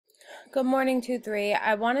Good morning, 2-3.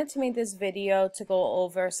 I wanted to make this video to go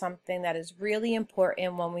over something that is really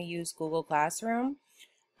important when we use Google Classroom,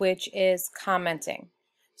 which is commenting.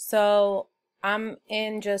 So I'm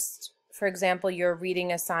in just, for example, your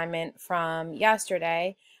reading assignment from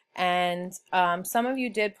yesterday, and some of you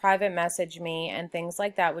did private message me and things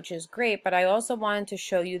like that, which is great, but I also wanted to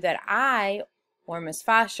show you that I or Miss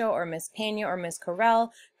Fascia or Miss Pena or Miss Carell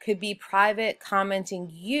could be private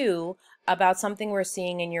commenting you about something we're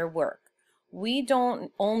seeing in your work. We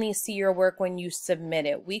don't only see your work when you submit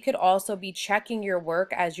it. We could also be checking your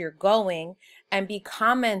work as you're going and be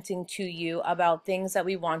commenting to you about things that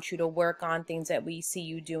we want you to work on, things that we see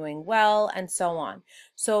you doing well, and so on.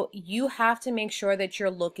 So you have to make sure that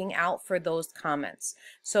you're looking out for those comments.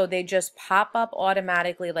 So they just pop up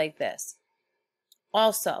automatically like this.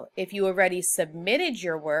 Also, if you already submitted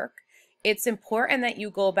your work, it's important that you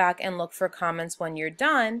go back and look for comments when you're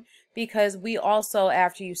done, because we also,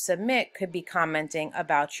 after you submit, could be commenting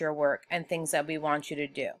about your work and things that we want you to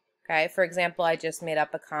do. Okay, for example, I just made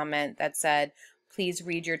up a comment that said, please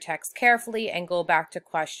read your text carefully and go back to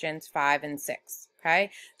questions 5 and 6.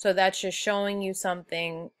 Okay, so that's just showing you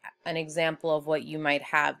something, an example of what you might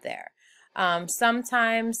have there.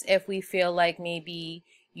 Sometimes if we feel like maybe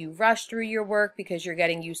you rush through your work because you're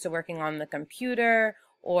getting used to working on the computer,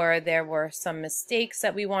 or there were some mistakes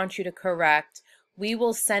that we want you to correct, we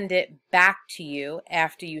will send it back to you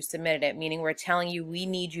after you submitted it, meaning we're telling you we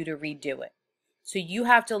need you to redo it. So you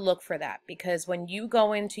have to look for that, because when you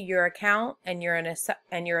go into your account and your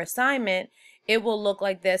assignment, it will look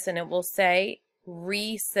like this and it will say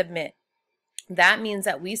resubmit. That means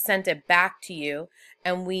that we sent it back to you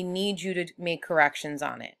and we need you to make corrections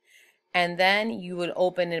on it. And then you would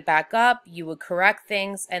open it back up, you would correct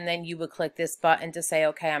things, and then you would click this button to say,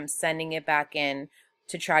 okay, I'm sending it back in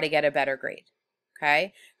to try to get a better grade.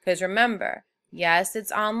 Okay? Because remember, yes,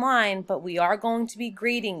 it's online, but we are going to be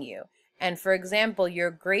grading you. And for example,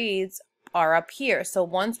 your grades are up here. So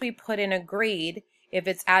once we put in a grade, if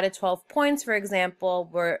it's out of 12 points, for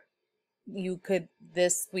example, I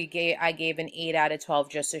gave an 8 out of 12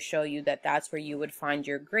 just to show you that that's where you would find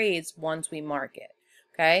your grades once we mark it.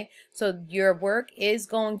 Okay, so your work is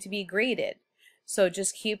going to be graded. So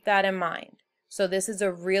just keep that in mind. So this is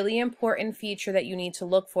a really important feature that you need to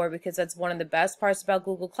look for, because that's one of the best parts about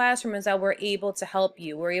Google Classroom, is that we're able to help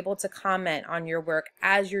you. We're able to comment on your work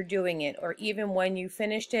as you're doing it, or even when you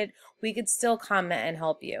finished it, we could still comment and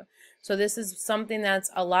help you. So this is something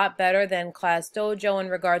that's a lot better than ClassDojo in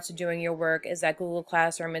regards to doing your work, is that Google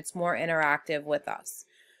Classroom, it's more interactive with us.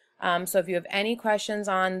 So if you have any questions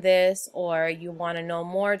on this or you want to know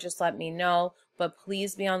more, just let me know. But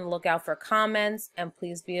please be on the lookout for comments, and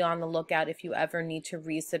please be on the lookout if you ever need to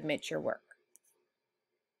resubmit your work.